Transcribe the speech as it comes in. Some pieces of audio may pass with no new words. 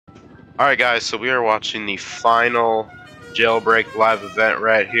Alright guys, so we are watching the final Jailbreak live event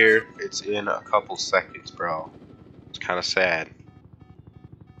right here. It's in a couple seconds, bro. It's kind of sad.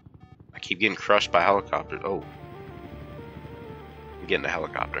 I keep getting crushed by helicopters. Oh. I'm getting a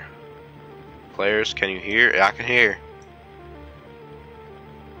helicopter. Players, can you hear? I can hear.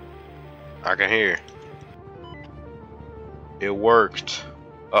 I can hear. It worked.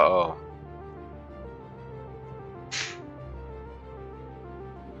 Uh-oh.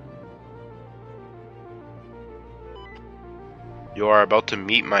 You are about to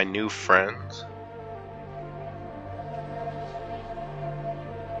meet my new friends.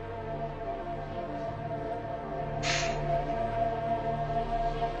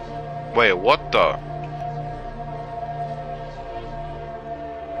 Wait, what the?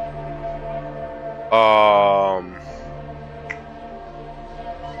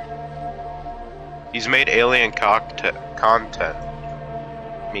 He's made alien content.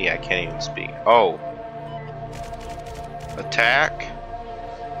 Me, I can't even speak. Oh. Attack.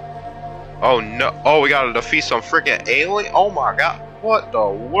 Oh no. Oh, we gotta defeat some freaking alien. Oh my god. What the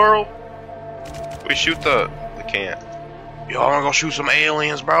world? We shoot the can't. Yo, I'm gonna go shoot some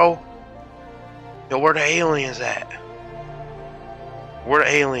aliens, bro. Yo, where the aliens at? Where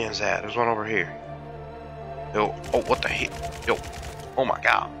the aliens at? There's one over here. Yo, oh, what the heck? Yo, oh my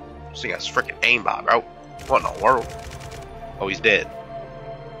god. This thing has freaking aimbot, bro. What in the world? Oh, he's dead.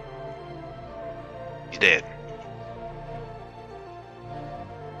 He's dead.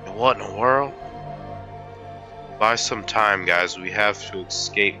 Yo, what in the world? Buy some time, guys. We have to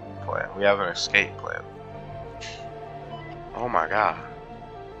escape plan. We have an escape plan. Oh my god.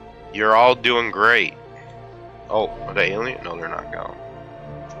 You're all doing great. Oh, are they alien? No, they're not gone.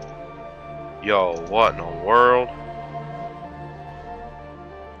 Yo, what in the world?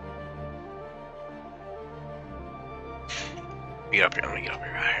 Get up here, I'm gonna get up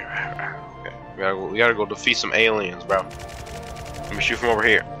here. Right. Okay. We gotta go defeat some aliens, bro. Let me shoot from over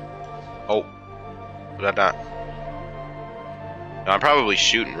here. Oh. Did I not? No, I'm probably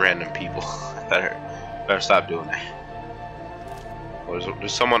shooting random people. better stop doing that. Oh,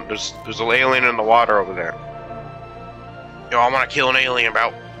 there's someone, there's an alien in the water over there. Yo, I wanna kill an alien,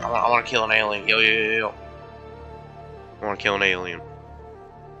 bro. I wanna kill an alien. Yo. I wanna kill an alien.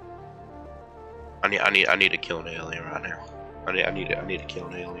 I need to kill an alien right now. I need to kill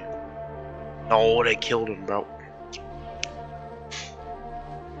an alien. No, they killed him, bro.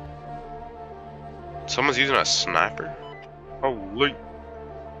 Someone's using a sniper. Holy.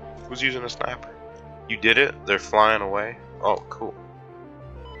 Who's using a sniper? You did it? They're flying away? Oh, cool.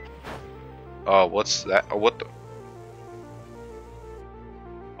 What's that? Oh, what the?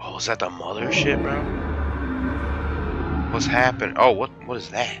 Oh, is that the mothership, bro? What's happening? Oh, what is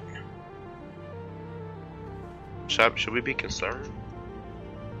that? Should we be concerned?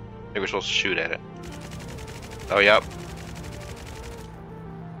 I think we're supposed to shoot at it. Oh, yep.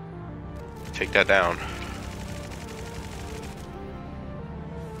 Take that down.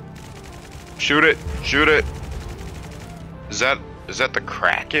 Shoot it! Shoot it! Is that the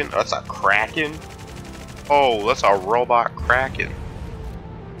Kraken? Oh, that's a Kraken? Oh, that's a robot Kraken.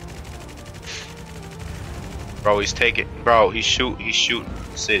 Bro, he's taking. Bro, he's shooting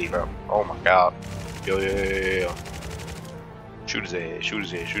the city, bro. Oh my god. Yo. Shoot his ass, shoot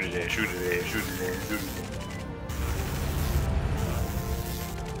his ass, shoot his ass, shoot his ass, shoot his ass, shoot his ass.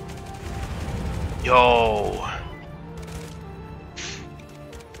 Yo.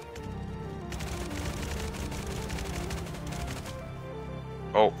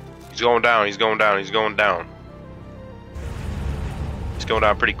 Oh, he's going down, he's going down, he's going down. He's going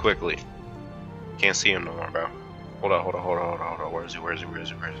down pretty quickly. Can't see him no more, bro. Hold on. Where is he? Where is he?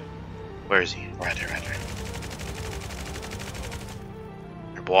 Right there.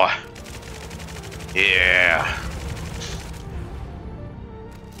 Your boy. Yeah.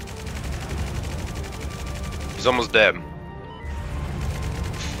 He's almost dead.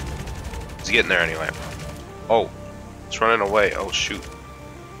 He's getting there anyway. Oh, it's running away. Oh, shoot.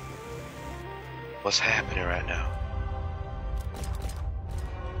 What's happening right now?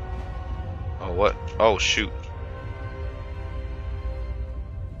 Oh, what? Oh, shoot.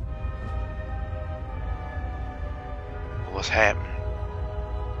 What's happening?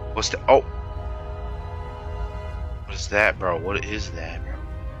 What's the? Oh. What is that, bro? What is that, bro?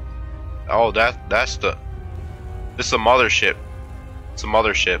 Oh, that's the. This is a mothership. It's a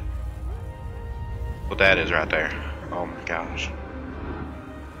mothership. What that is right there. Oh my gosh.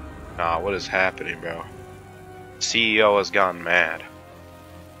 Nah, what is happening, bro? CEO has gone mad.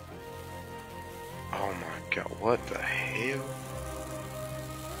 Oh my god, what the hell?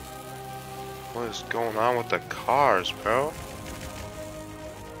 What is going on with the cars, bro?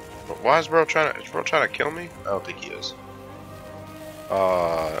 Why is bro trying to? Is bro trying to kill me? I don't think he is.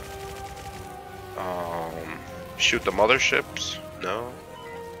 Uh, shoot the motherships? No.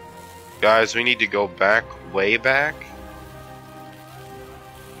 Guys, we need to go back, way back.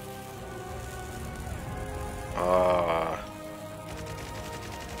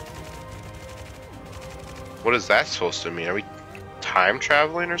 What is that supposed to mean? Are we time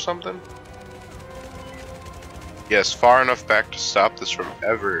traveling or something? Yes, far enough back to stop this from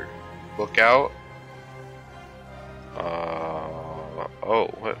ever. Look out. Oh,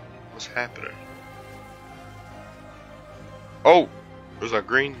 what's happening? Oh, there's a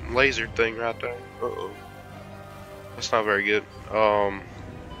green laser thing right there. Uh-oh. That's not very good.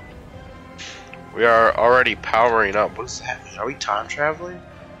 We are already powering up. What does that mean? Are we time traveling?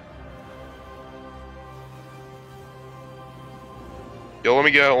 Yo, let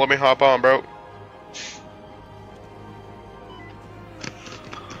me go. Let me hop on, bro.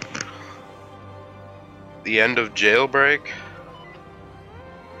 The end of Jailbreak?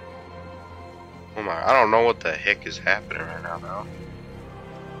 Oh my, I don't know what the heck is happening right now, though.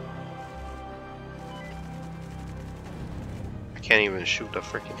 I can't even shoot the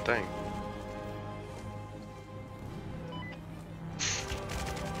freaking thing.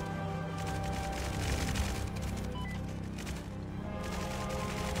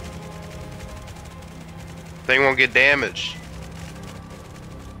 Thing won't get damaged.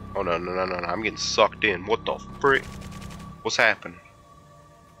 Oh no, I'm getting sucked in. What the frick? What's happening?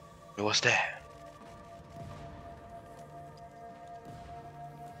 Yo, what's that?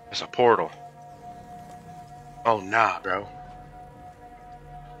 It's a portal. Oh nah, bro.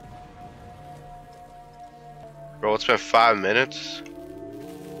 Bro, it's been 5 minutes.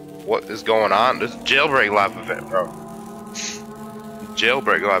 What is going on? There's a jailbreak live event, bro.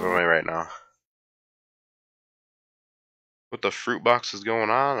 Jailbreak live event right now. What the fruit box is going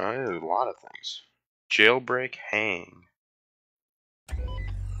on? There's a lot of things. Jailbreak hang.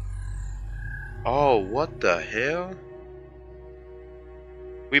 Oh, what the hell?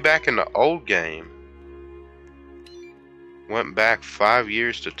 We back in the old game. Went back 5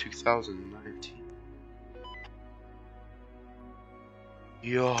 years to 2019.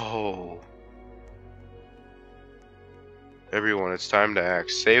 Yo. Everyone, it's time to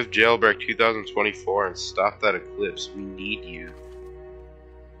act. Save Jailbreak 2024 and stop that eclipse. We need you.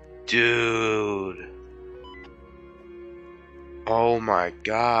 Dude. Oh my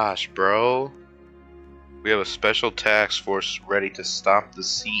gosh, bro. We have a special task force ready to stop the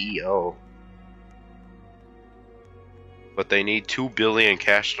CEO. But they need 2 billion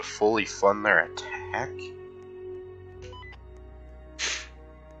cash to fully fund their attack?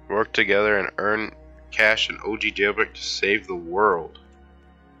 Work together and earn cash in OG Jailbreak to save the world.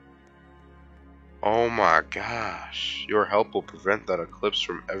 Oh my gosh. Your help will prevent that eclipse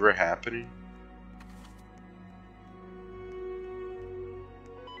from ever happening?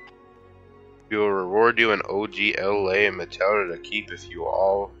 We will reward you an OG LA and Metallica to keep if you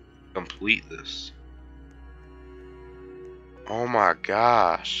all complete this. Oh my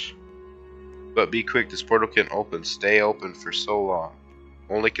gosh. But be quick, this portal can open. Stay open for so long.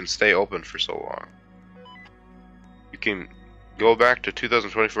 Only can stay open for so long. You can go back to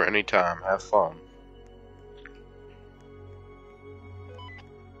 2024 anytime. Have fun.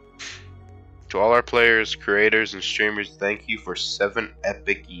 To all our players, creators, and streamers, thank you for 7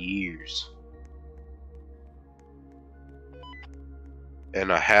 epic years.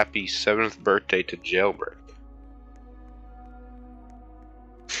 And a happy 7th birthday to Jailbreak.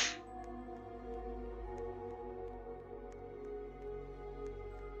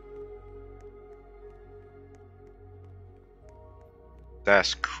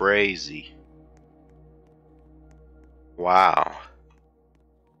 That's crazy. Wow.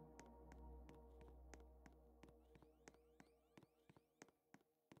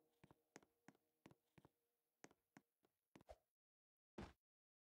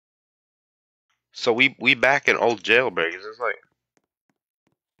 So we back in old Jailbreak. It's like,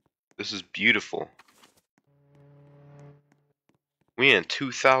 this is beautiful. We in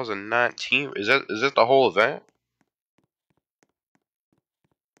 2019. Is that the whole event?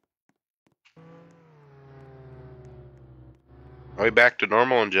 Are we back to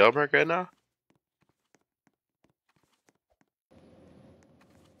normal in Jailbreak right now?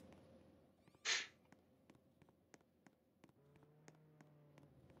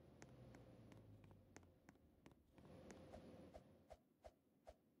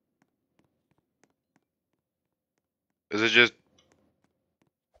 Is it just...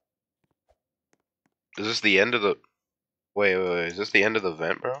 Is this the end of the... Wait. Is this the end of the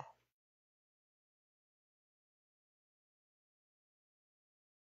event, bro?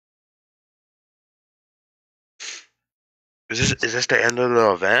 Is this the end of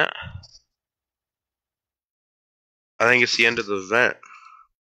the event? I think it's the end of the event.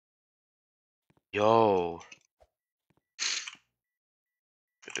 Yo.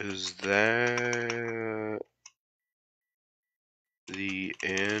 Is that the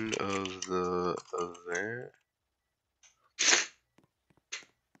end of the event?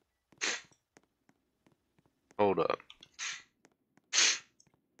 Hold up.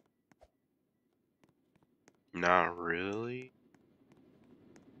 Not really.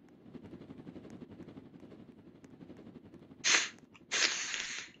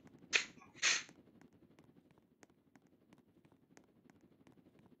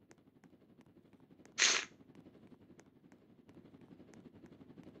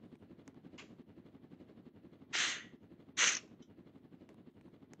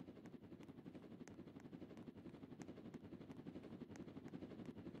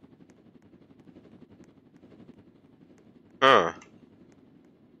 Huh.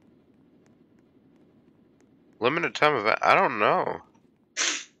 Limited time event? I don't know.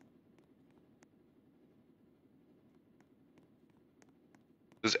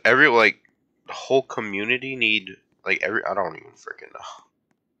 Does the whole community need, I don't even freaking know.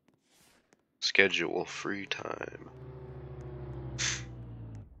 Schedule free time.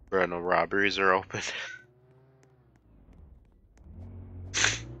 Bro, no robberies are open.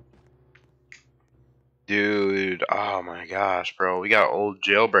 Dude, oh my gosh, bro. We got old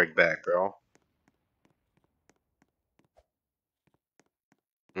Jailbreak back, bro.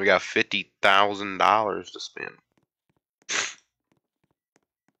 We got $50,000 to spend. It's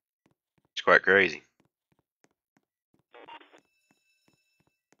quite crazy.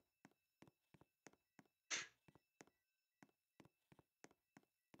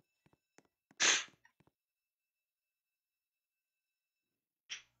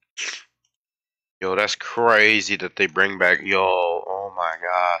 Yo, that's crazy that they bring back. Yo, oh my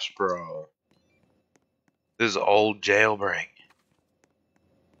gosh, bro. This is old Jailbreak.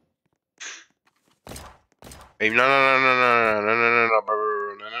 Hey, no, no, no, no, no, no, no, no, no, bro,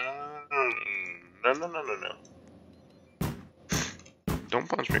 no, no, no, no, no, no. Don't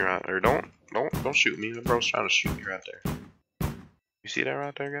punch me right there. Don't shoot me. The bro's trying to shoot me right there. You see that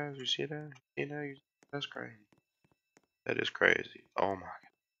right there, guys? You see that? You know, that's crazy. That is crazy. Oh my god.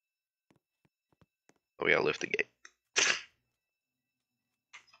 Oh, we gotta lift the gate.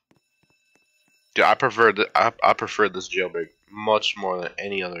 Dude, I prefer this Jailbreak much more than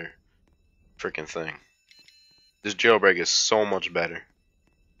any other freaking thing. This Jailbreak is so much better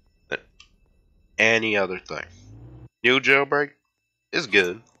than any other thing. New Jailbreak is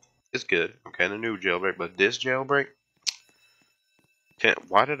good. It's good. Okay, the new Jailbreak, but this Jailbreak,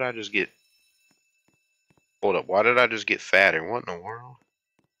 why did I just get? Hold up. Why did I just get fatter? What in the world?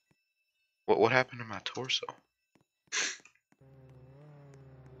 What happened to my torso?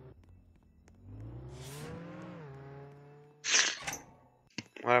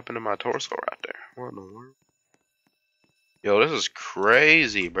 What happened to my torso right there? What in the world? Yo, this is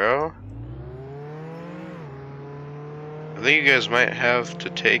crazy, bro. I think you guys might have to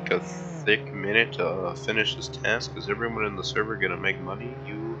take a thick minute to finish this task, because everyone in the server gonna make money.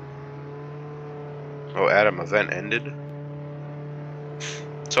 Oh, Adam, event ended?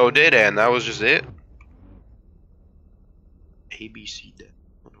 So it did end, that was just it? ABC dead.